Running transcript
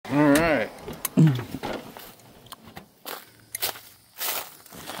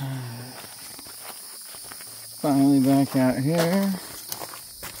finally back out here.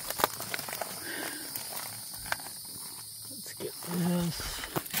 Let's get this.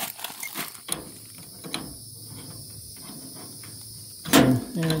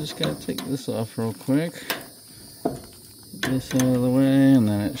 Yeah, just gotta take this off real quick. Get this out of the way, and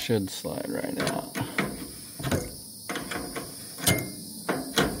then it should slide right out.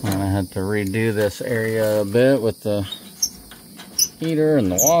 And I had to redo this area a bit with the heater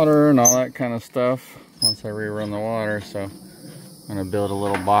and the water and all that kind of stuff once I rerun the water, so I'm gonna build a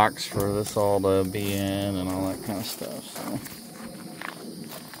little box for this all to be in and all that kind of stuff. So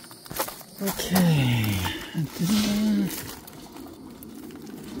okay,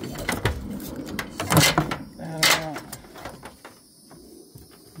 that out,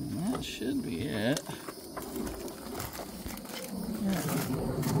 and that should be it.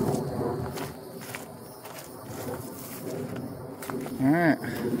 Alright,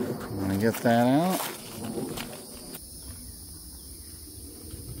 I'm gonna get that out.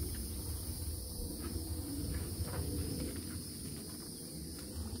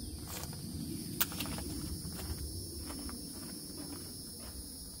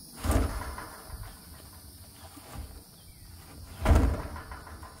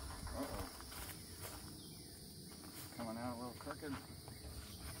 Coming out a little crooked.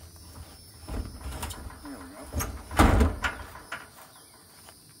 There we go.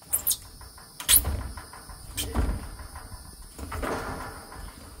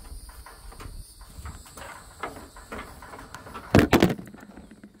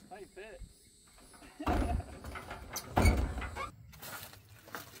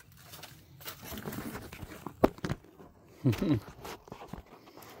 I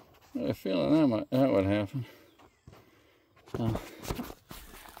had a feeling that would happen. So,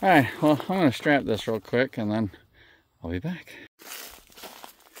 alright, well, I'm going to strap this real quick and then I'll be back.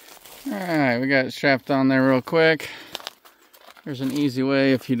 Alright, we got it strapped on there real quick. There's an easy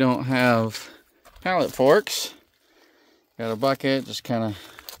way if you don't have pallet forks. Got a bucket, just kind of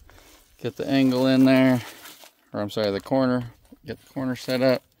get the angle in there, or I'm sorry, the corner. Get the corner set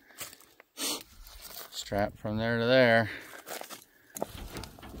up. Strap from there to there.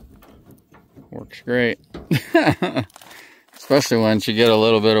 Works great. Especially once you get a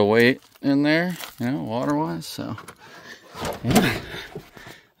little bit of weight in there, you know, water-wise. So, yeah.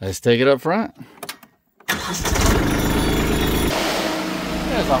 Let's take it up front. It's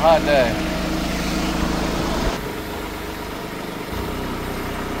a hot day.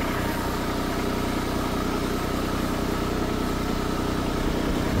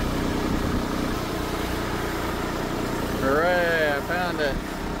 Hooray, I found it.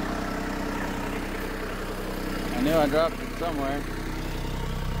 I knew I dropped it somewhere.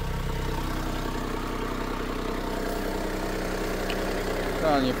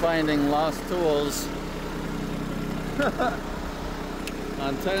 Telling you, finding lost tools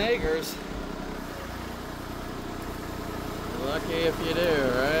on 10 acres. You're lucky if you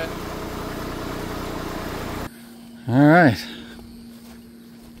do, right? Alright.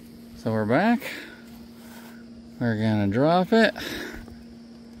 So we're back. We're gonna drop it.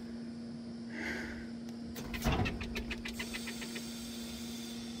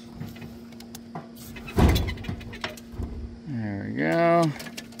 There we go.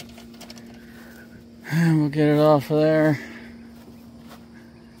 And we'll get it off of there.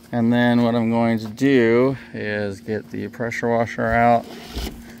 And then what I'm going to do is get the pressure washer out,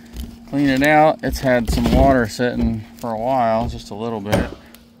 clean it out. It's had some water sitting for a while, just a little bit.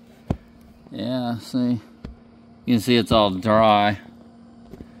 Yeah, see? You can see it's all dry.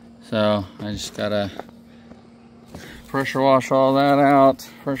 So I just gotta pressure wash all that out,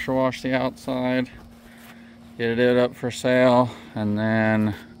 pressure wash the outside, get it up for sale, and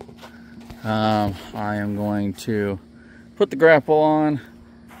then I am going to put the grapple on,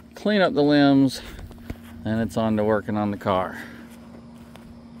 clean up the limbs, and it's on to working on the car.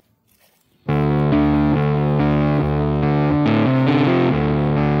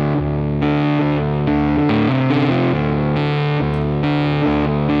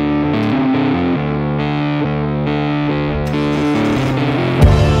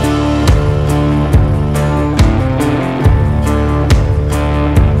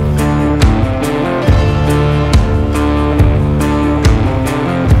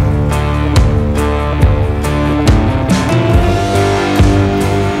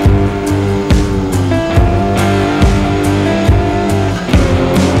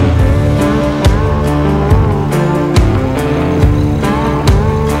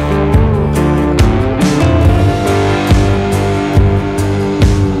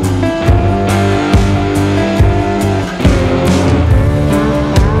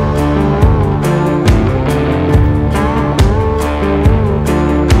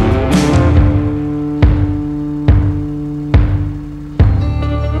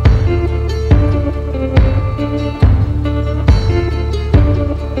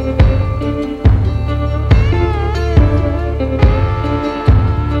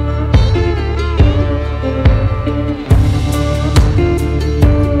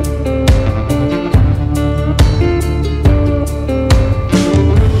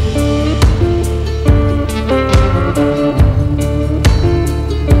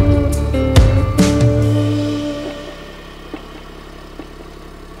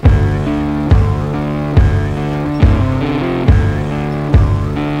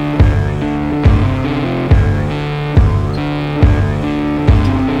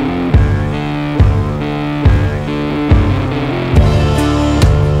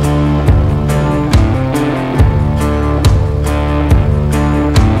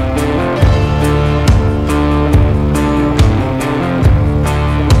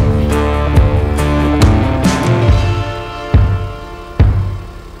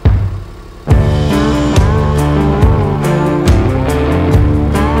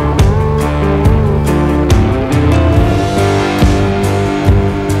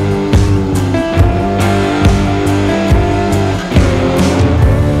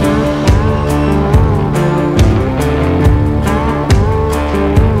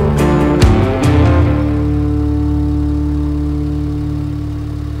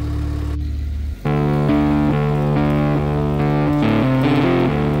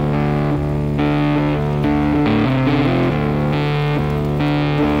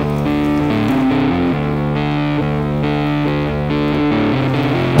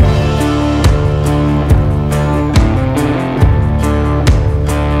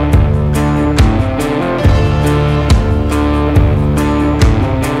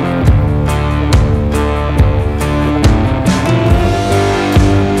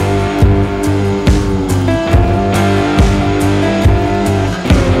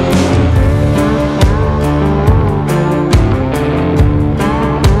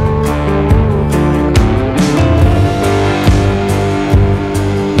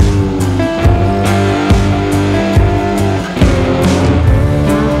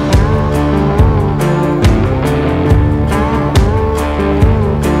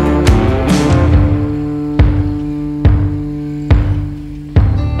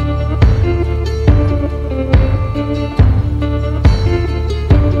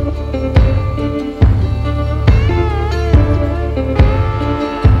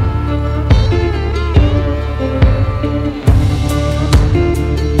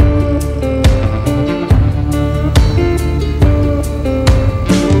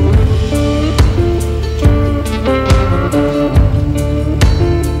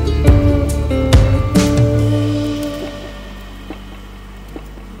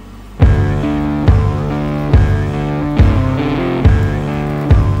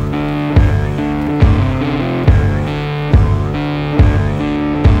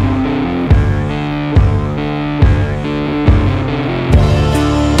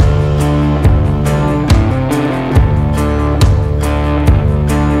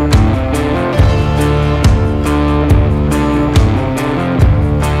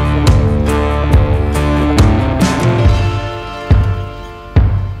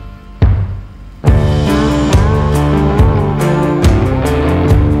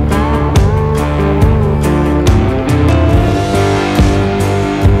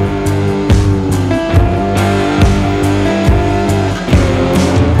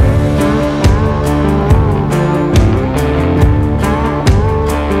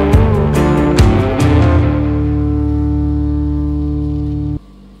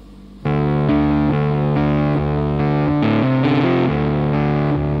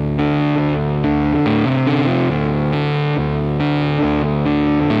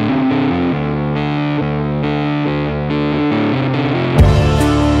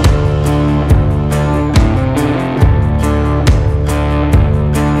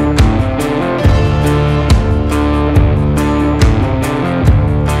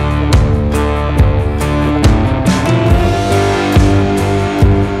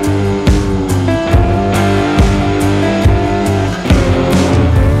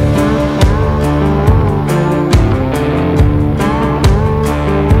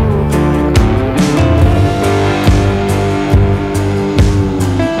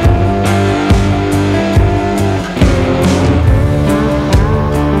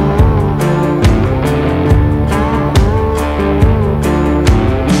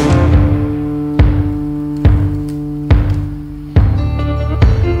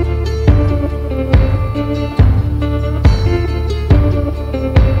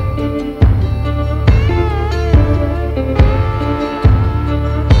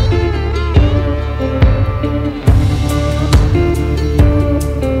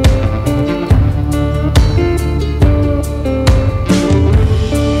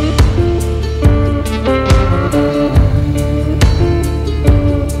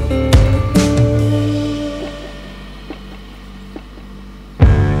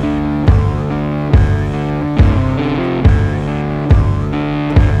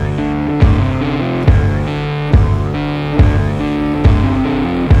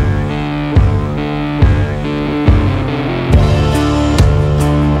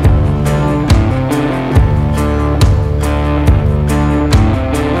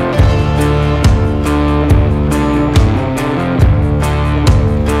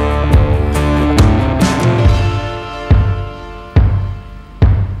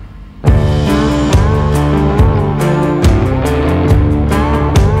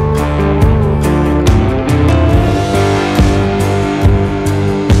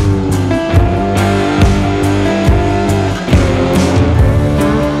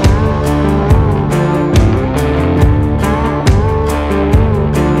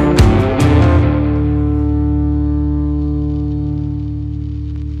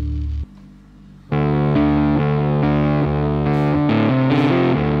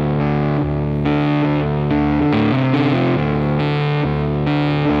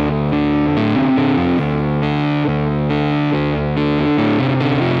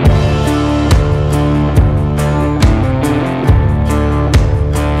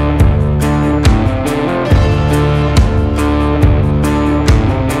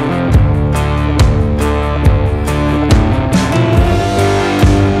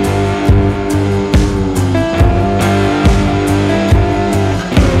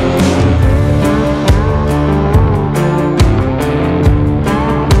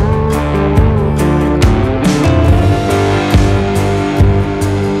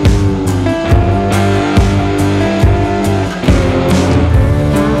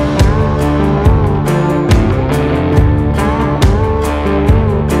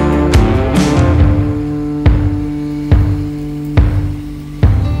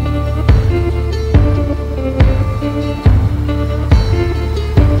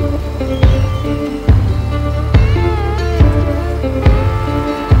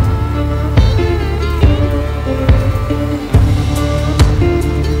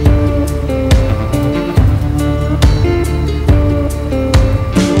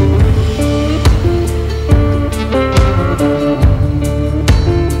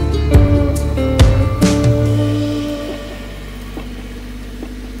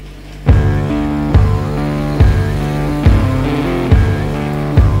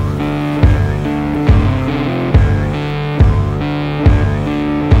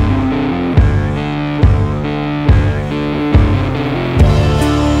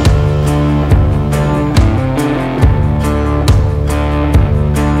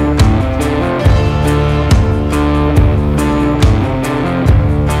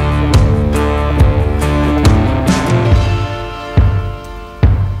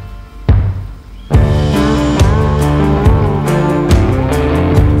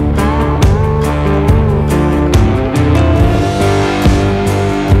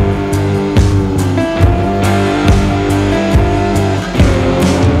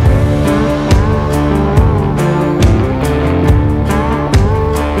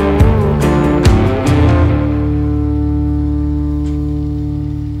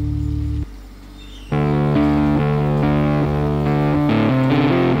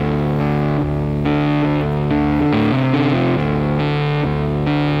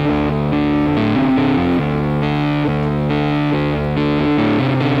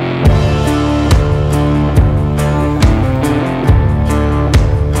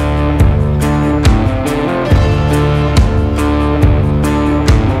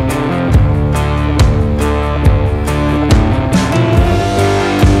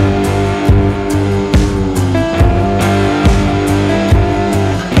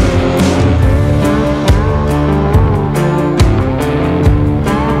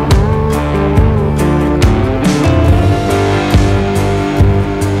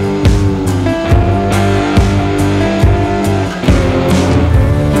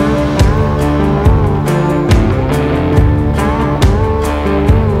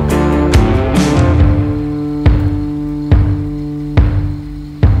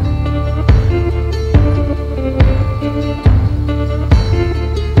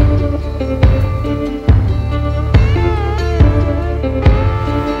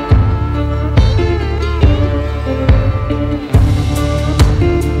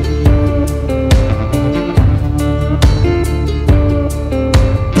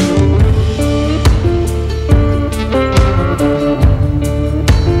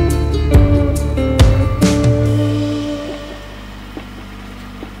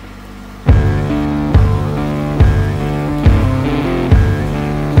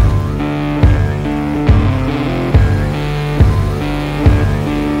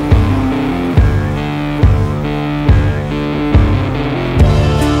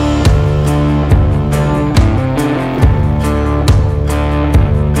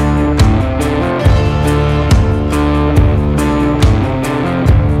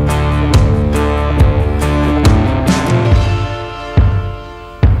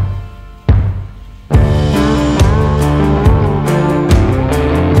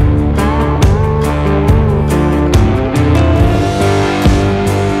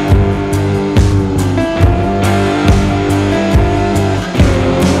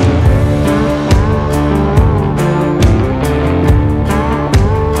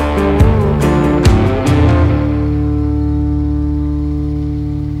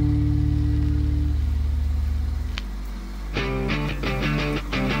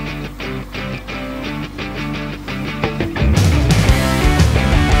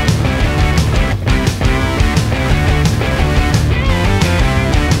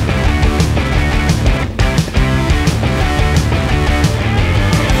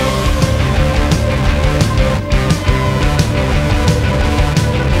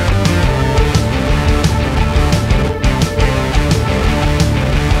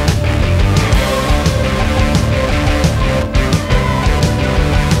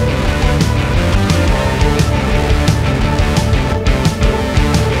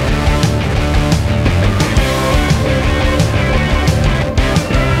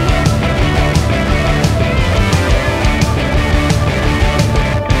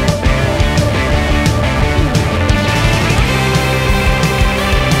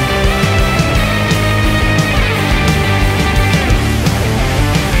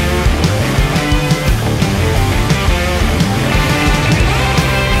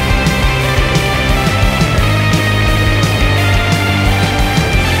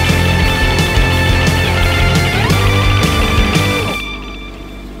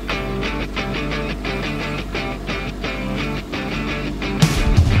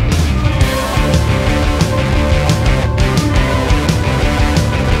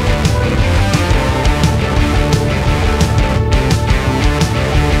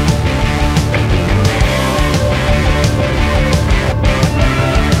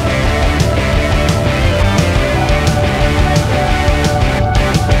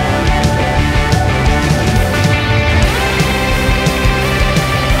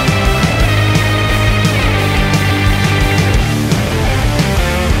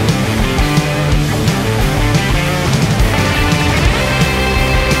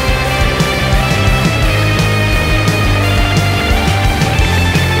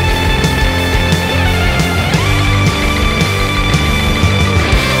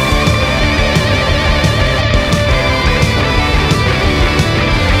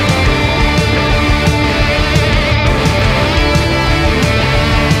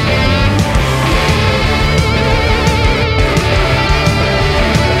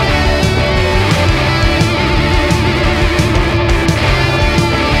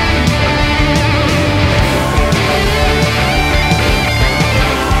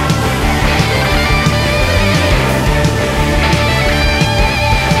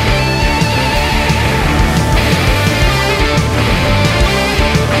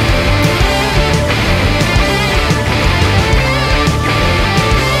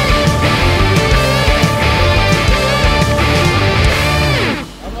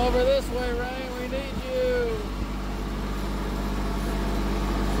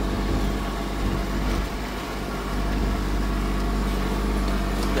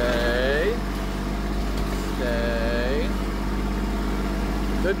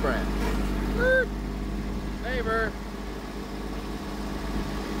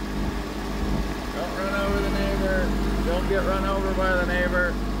 sure don't get run over by the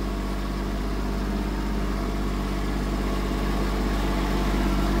neighbor.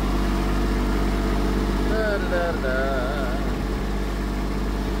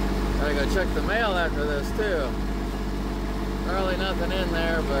 Gotta go check the mail after this too. Probably nothing in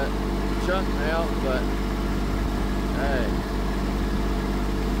there but junk mail, but hey.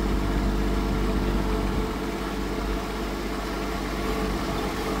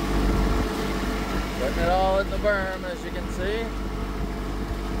 Putting it all in the berm, as you can see.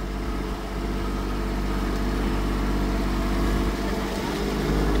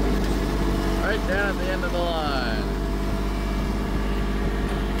 Right down at the end of the line.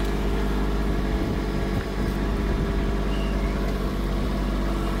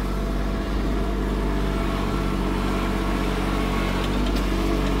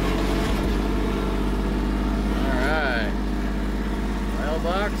 Alright.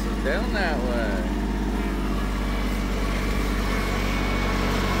 Mailbox is down that way.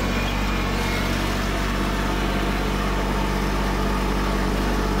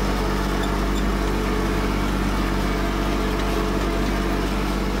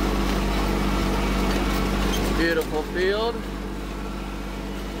 Beautiful field.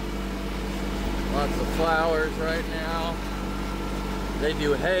 Lots of flowers right now. They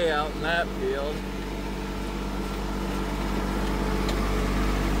do hay out in that field.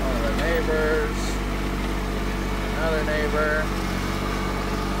 One of the neighbors. Another neighbor.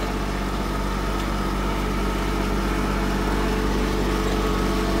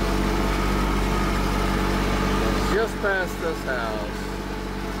 Just past this house.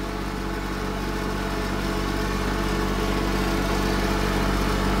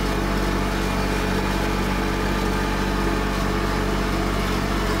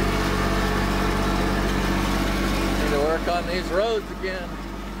 On these roads again.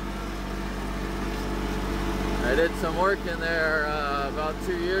 I did some work in there about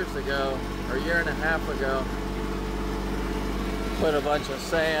 2 years ago, or a year and a half ago. Put a bunch of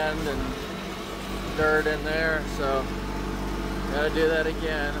sand and dirt in there, so gotta do that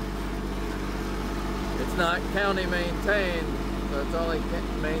again. It's not county maintained, so it's only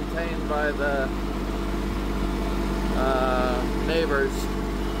maintained by the neighbors,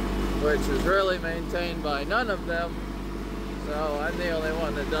 which is really maintained by none of them. So I'm the only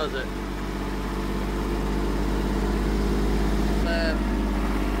one that does it. And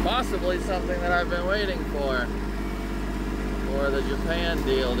possibly something that I've been waiting for the Japan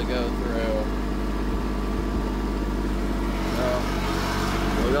deal to go through. So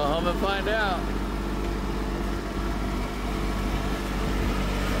we'll go home and find out.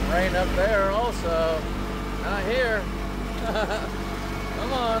 Some rain up there also. Not here.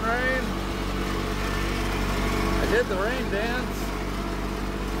 Come on, rain. Did the rain dance.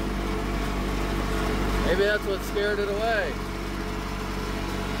 Maybe that's what scared it away.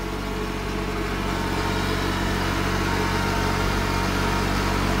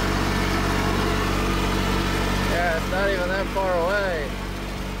 Yeah, it's not even that far away.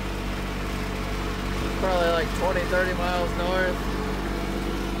 It's probably like 20-30 miles north.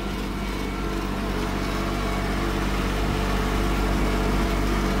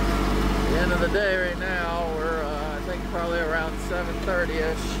 At the end of the day right now, we're I think probably around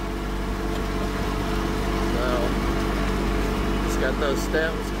 7:30ish. So just got those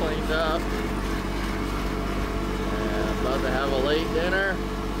stems cleaned up and about to have a late dinner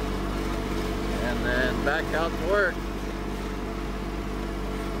and then back out to work.